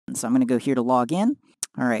So I'm going to go here to log in.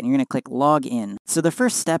 All right, and you're going to click log in. So the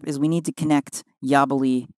first step is we need to connect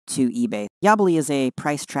Yaballe to eBay. Yaballe is a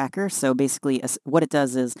price tracker. So basically what it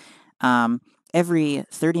does is every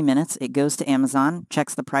 30 minutes it goes to Amazon,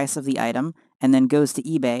 checks the price of the item, and then goes to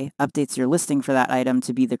eBay, updates your listing for that item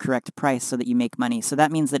to be the correct price so that you make money. So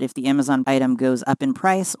that means that if the Amazon item goes up in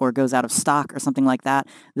price or goes out of stock or something like that,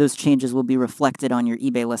 those changes will be reflected on your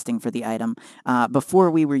eBay listing for the item.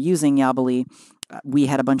 Before we were using Yaballe, we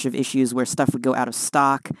had a bunch of issues where stuff would go out of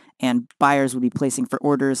stock and buyers would be placing for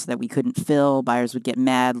orders that we couldn't fill. Buyers would get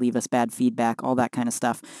mad, leave us bad feedback, all that kind of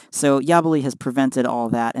stuff. So Yaballe has prevented all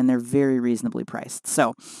that, and they're very reasonably priced.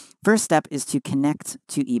 So first step is to connect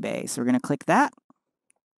to eBay. So we're going to click that,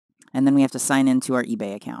 and then we have to sign into our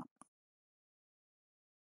eBay account.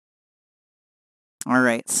 All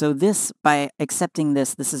right, so by accepting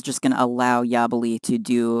this is just going to allow Yaballe to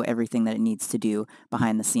do everything that it needs to do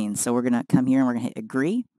behind the scenes. So we're going to come here and we're going to hit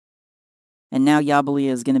agree. And now Yaballe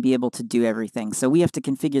is going to be able to do everything. So we have to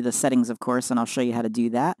configure the settings, of course, and I'll show you how to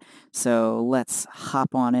do that. So let's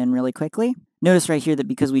hop on in really quickly. Notice right here that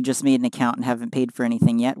because we just made an account and haven't paid for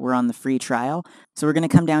anything yet, we're on the free trial. So we're going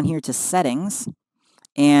to come down here to settings,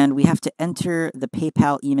 and we have to enter the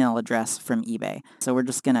PayPal email address from eBay. So we're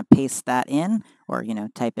just going to paste that in, or,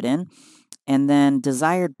 type it in. And then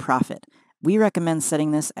desired profit. We recommend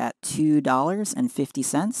setting this at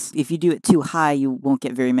 $2.50. If you do it too high, you won't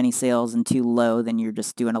get very many sales, and too low, then you're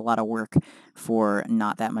just doing a lot of work for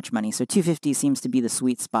not that much money. So $2.50 seems to be the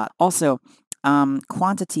sweet spot. Also,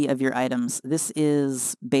 quantity of your items. This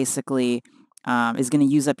is basically is going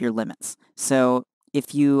to use up your limits. So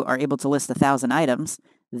if you are able to list 1,000 items,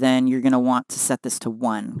 then you're going to want to set this to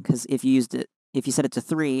 1, because if you set it to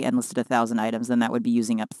 3 and listed 1,000 items, then that would be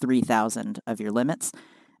using up 3,000 of your limits.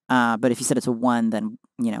 But if you set it to 1, then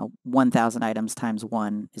 1,000 items times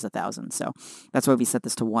 1 is 1,000. So that's why we set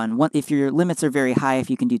this to 1. If your limits are very high, if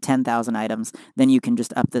you can do 10,000 items, then you can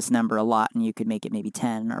just up this number a lot, and you could make it maybe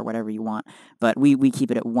 10 or whatever you want. But we keep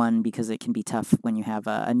it at 1 because it can be tough when you have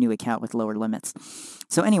a new account with lower limits.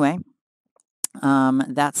 So anyway,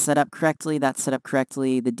 that's set up correctly.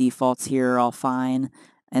 The defaults here are all fine.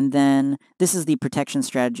 And then this is the protection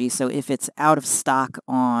strategy. So if it's out of stock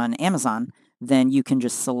on Amazon, then you can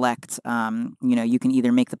just select, you can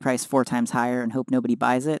either make the price 4 times higher and hope nobody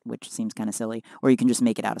buys it, which seems kind of silly, or you can just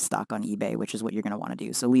make it out of stock on eBay, which is what you're going to want to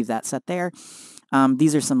do. So leave that set there.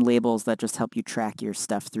 These are some labels that just help you track your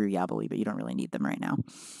stuff through Yaballe, but you don't really need them right now.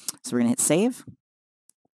 So we're going to hit save.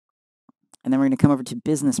 And then we're going to come over to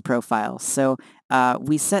business profiles. So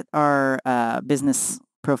we set our business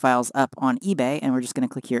profiles up on eBay, and we're just going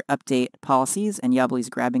to click here, update policies, and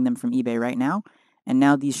Yaballe's grabbing them from eBay right now. And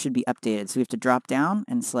now these should be updated. So we have to drop down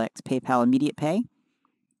and select PayPal Immediate Pay,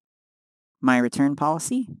 My Return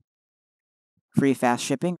Policy, Free Fast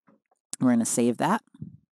Shipping. We're going to save that.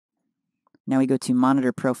 Now we go to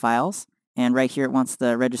Monitor Profiles, and right here it wants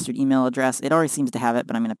the registered email address. It already seems to have it,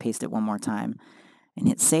 but I'm going to paste it one more time and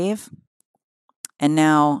hit Save. And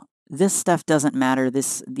now this stuff doesn't matter.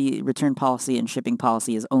 The return policy and shipping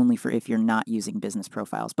policy is only for if you're not using business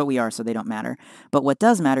profiles, but we are, so they don't matter. But what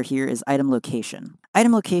does matter here is item location.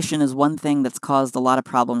 Item location is one thing that's caused a lot of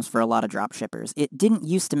problems for a lot of drop shippers. It didn't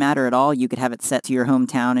used to matter at all. You could have it set to your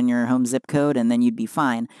hometown and your home zip code, and then you'd be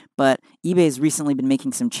fine. But eBay's recently been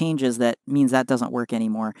making some changes that means that doesn't work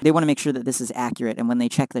anymore. They want to make sure that this is accurate, and when they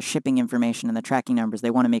check the shipping information and the tracking numbers,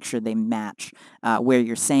 they want to make sure they match where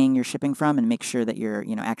you're saying you're shipping from, and make sure that you're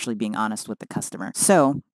actually being honest with the customer.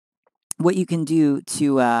 So what you can do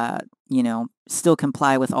to still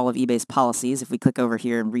comply with all of eBay's policies, if we click over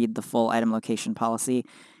here and read the full item location policy,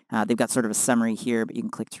 they've got sort of a summary here, but you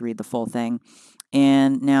can click to read the full thing.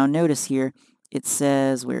 And now notice here, it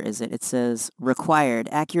says, where is it? It says required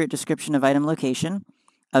accurate description of item location,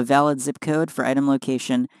 a valid zip code for item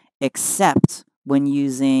location, except when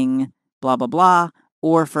using blah, blah, blah,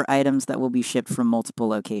 or for items that will be shipped from multiple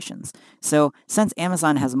locations. So since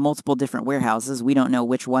Amazon has multiple different warehouses, we don't know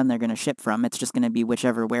which one they're going to ship from. It's just going to be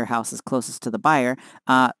whichever warehouse is closest to the buyer.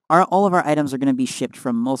 All of our items are going to be shipped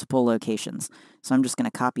from multiple locations. So I'm just going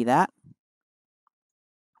to copy that,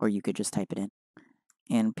 or you could just type it in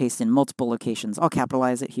and paste in multiple locations. I'll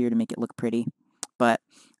capitalize it here to make it look pretty. But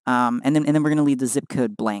and then we're going to leave the zip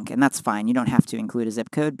code blank, and that's fine. You don't have to include a zip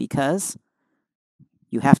code because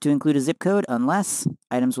you have to include a zip code unless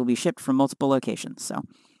items will be shipped from multiple locations. So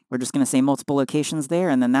we're just going to say multiple locations there,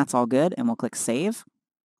 and then that's all good, and we'll click Save.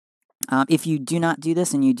 If you do not do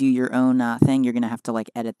this and you do your own thing, you're going to have to like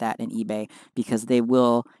edit that in eBay because they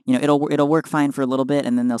will, it'll work fine for a little bit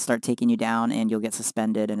and then they'll start taking you down and you'll get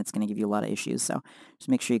suspended and it's going to give you a lot of issues. So just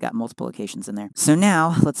make sure you got multiple locations in there. So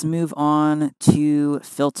now let's move on to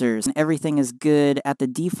filters. Everything is good at the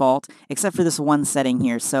default except for this one setting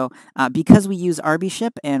here. So because we use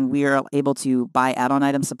RBShip and we are able to buy add-on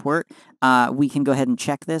item support, we can go ahead and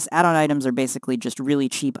check this. Add-on items are basically just really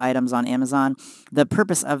cheap items on Amazon. The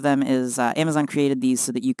purpose of them is Amazon created these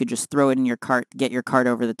so that you could just throw it in your cart, get your cart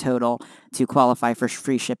over the total to qualify for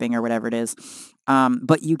free shipping or whatever it is.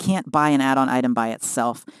 But you can't buy an add-on item by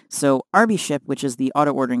itself. So RBShip, which is the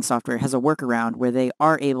auto-ordering software, has a workaround where they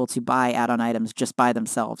are able to buy add-on items just by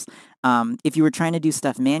themselves. If you were trying to do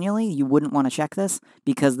stuff manually, you wouldn't want to check this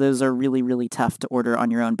because those are really, really tough to order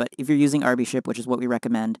on your own. But if you're using RBShip, which is what we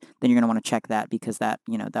recommend, then you're going to want to check that because that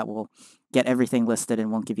will get everything listed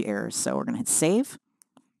and won't give you errors. So we're going to hit save.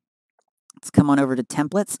 Let's come on over to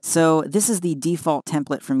templates. So this is the default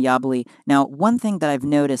template from Yaballe. Now, one thing that I've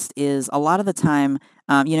noticed is a lot of the time,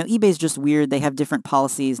 eBay's just weird. They have different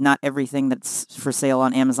policies. Not everything that's for sale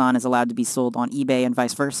on Amazon is allowed to be sold on eBay and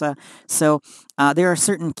vice versa. So there are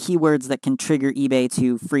certain keywords that can trigger eBay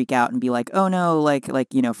to freak out and be like, oh no,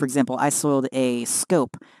 for example, I sold a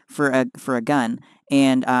scope for a gun.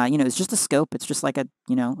 And, it's just a scope. It's just like a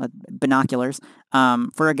binoculars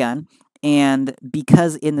for a gun. And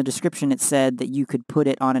because in the description it said that you could put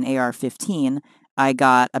it on an AR-15, I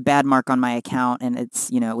got a bad mark on my account and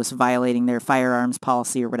it was violating their firearms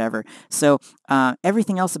policy or whatever. So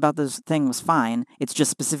everything else about this thing was fine. It's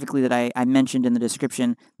just specifically that I mentioned in the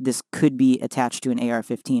description this could be attached to an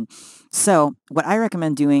AR-15. So what I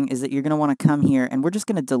recommend doing is that you're going to want to come here and we're just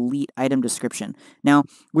going to delete item description. Now,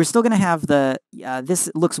 we're still going to have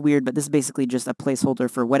this looks weird, but this is basically just a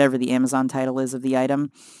placeholder for whatever the Amazon title is of the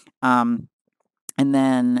item. And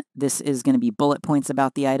then this is going to be bullet points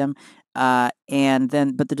about the item. But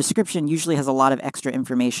the description usually has a lot of extra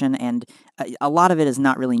information, and a lot of it is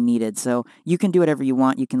not really needed. So you can do whatever you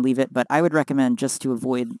want. You can leave it, but I would recommend just to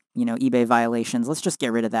avoid, eBay violations, let's just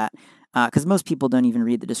get rid of that because most people don't even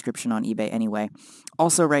read the description on eBay anyway.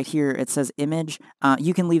 Also, right here, it says image.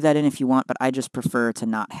 You can leave that in if you want, but I just prefer to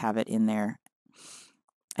not have it in there.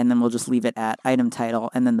 And then we'll just leave it at item title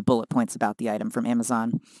and then the bullet points about the item from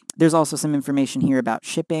Amazon. There's also some information here about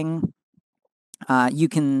shipping. You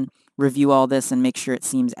can review all this and make sure it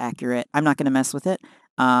seems accurate. I'm not going to mess with it.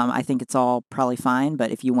 I think it's all probably fine, but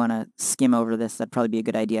if you want to skim over this, that'd probably be a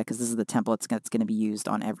good idea because this is the templates that's going to be used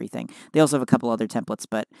on everything. They also have a couple other templates,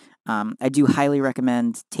 but I do highly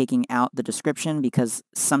recommend taking out the description because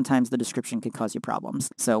sometimes the description could cause you problems.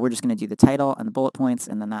 So we're just going to do the title and the bullet points,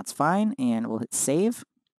 and then that's fine, and we'll hit save.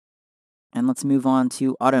 And let's move on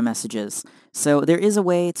to auto messages. So there is a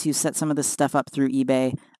way to set some of this stuff up through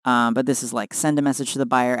eBay, but this is like send a message to the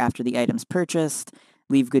buyer after the item's purchased,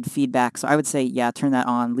 leave good feedback. So I would say, yeah, turn that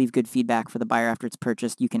on, leave good feedback for the buyer after it's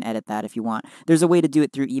purchased. You can edit that if you want. There's a way to do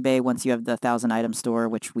it through eBay once you have the 1,000 item store,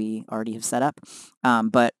 which we already have set up.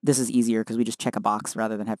 But this is easier because we just check a box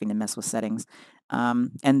rather than having to mess with settings.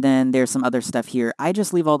 And then there's some other stuff here. I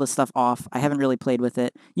just leave all this stuff off. I haven't really played with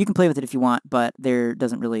it. You can play with it if you want, but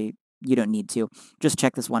you don't need to. Just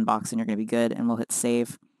check this one box and you're going to be good, and we'll hit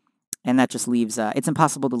save. And that just leaves, it's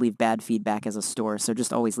impossible to leave bad feedback as a store, so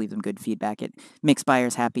just always leave them good feedback. It makes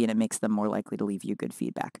buyers happy and it makes them more likely to leave you good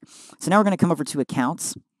feedback. So now we're going to come over to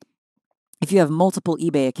accounts. If you have multiple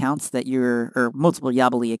eBay accounts or multiple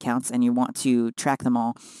Yaballe accounts and you want to track them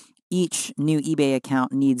all, each new eBay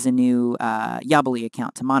account needs a new Yaballe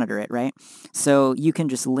account to monitor it, right? So you can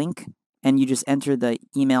just link and you just enter the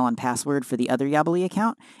email and password for the other Yaballe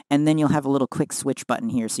account, and then you'll have a little quick switch button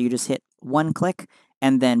here. So you just hit one click,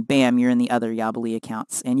 and then bam, you're in the other Yaballe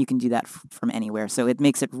accounts, and you can do that from anywhere. So it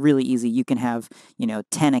makes it really easy. You can have,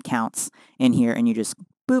 10 accounts in here, and you just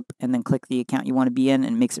boop, and then click the account you want to be in,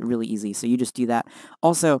 and it makes it really easy. So you just do that.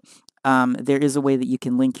 Also, there is a way that you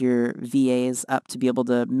can link your VAs up to be able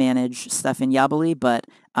to manage stuff in Yaballe, but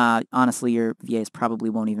honestly, your VAs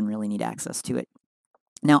probably won't even really need access to it.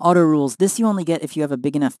 Now, auto rules, this you only get if you have a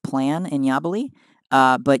big enough plan in Yaballe,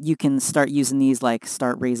 but you can start using these like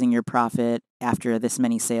start raising your profit after this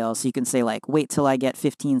many sales. So you can say like, wait till I get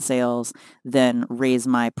 15 sales, then raise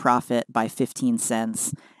my profit by 15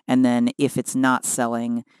 cents. And then if it's not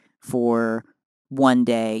selling for one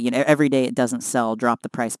day, every day it doesn't sell, drop the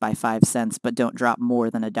price by 5 cents, but don't drop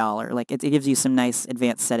more than $1. Like it gives you some nice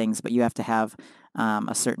advanced settings, but you have to have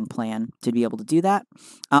a certain plan to be able to do that.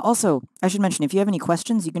 Also, I should mention, if you have any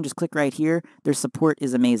questions, you can just click right here. Their support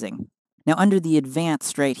is amazing. Now, under the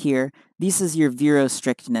advanced right here, this is your Vero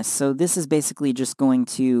strictness. So this is basically just going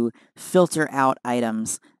to filter out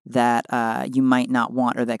items that you might not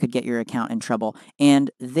want or that could get your account in trouble.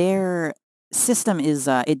 And their system is,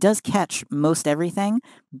 it does catch most everything,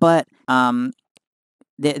 but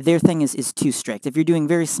their thing is too strict. If you're doing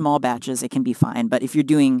very small batches, it can be fine. But if you're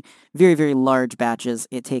doing very, very large batches,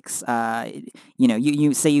 it takes,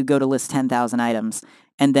 you say you go to list 10,000 items,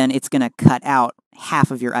 and then it's going to cut out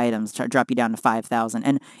half of your items, to drop you down to 5,000.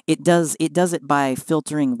 And it does it by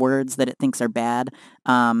filtering words that it thinks are bad,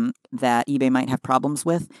 that eBay might have problems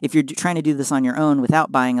with. If you're trying to do this on your own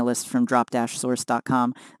without buying a list from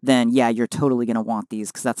drop-source.com, then yeah, you're totally going to want these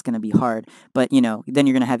because that's going to be hard. But, then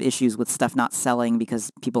you're going to have issues with stuff not selling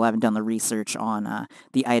because people haven't done the research on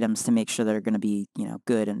the items to make sure they're going to be,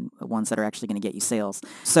 good and ones that are actually going to get you sales.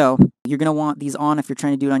 So you're going to want these on if you're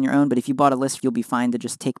trying to do it on your own, but if you bought a list, you'll be fine to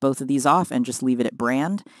just take both of these off and just leave it at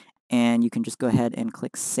brand, and you can just go ahead and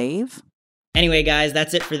click save. Anyway, guys,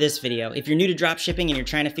 that's it for this video. If you're new to dropshipping and you're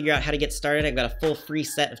trying to figure out how to get started, I've got a full free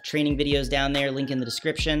set of training videos down there, link in the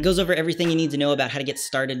description. It goes over everything you need to know about how to get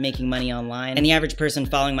started making money online. And the average person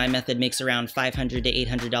following my method makes around $500 to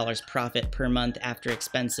 $800 profit per month after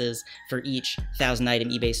expenses for each 1,000-item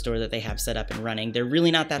eBay store that they have set up and running. They're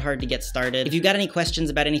really not that hard to get started. If you've got any questions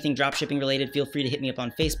about anything dropshipping related, feel free to hit me up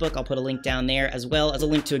on Facebook. I'll put a link down there, as well as a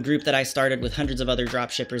link to a group that I started with hundreds of other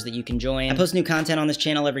dropshippers that you can join. I post new content on this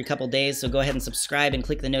channel every couple days, so go ahead and subscribe and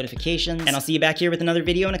click the notifications, and I'll see you back here with another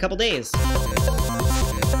video in a couple days.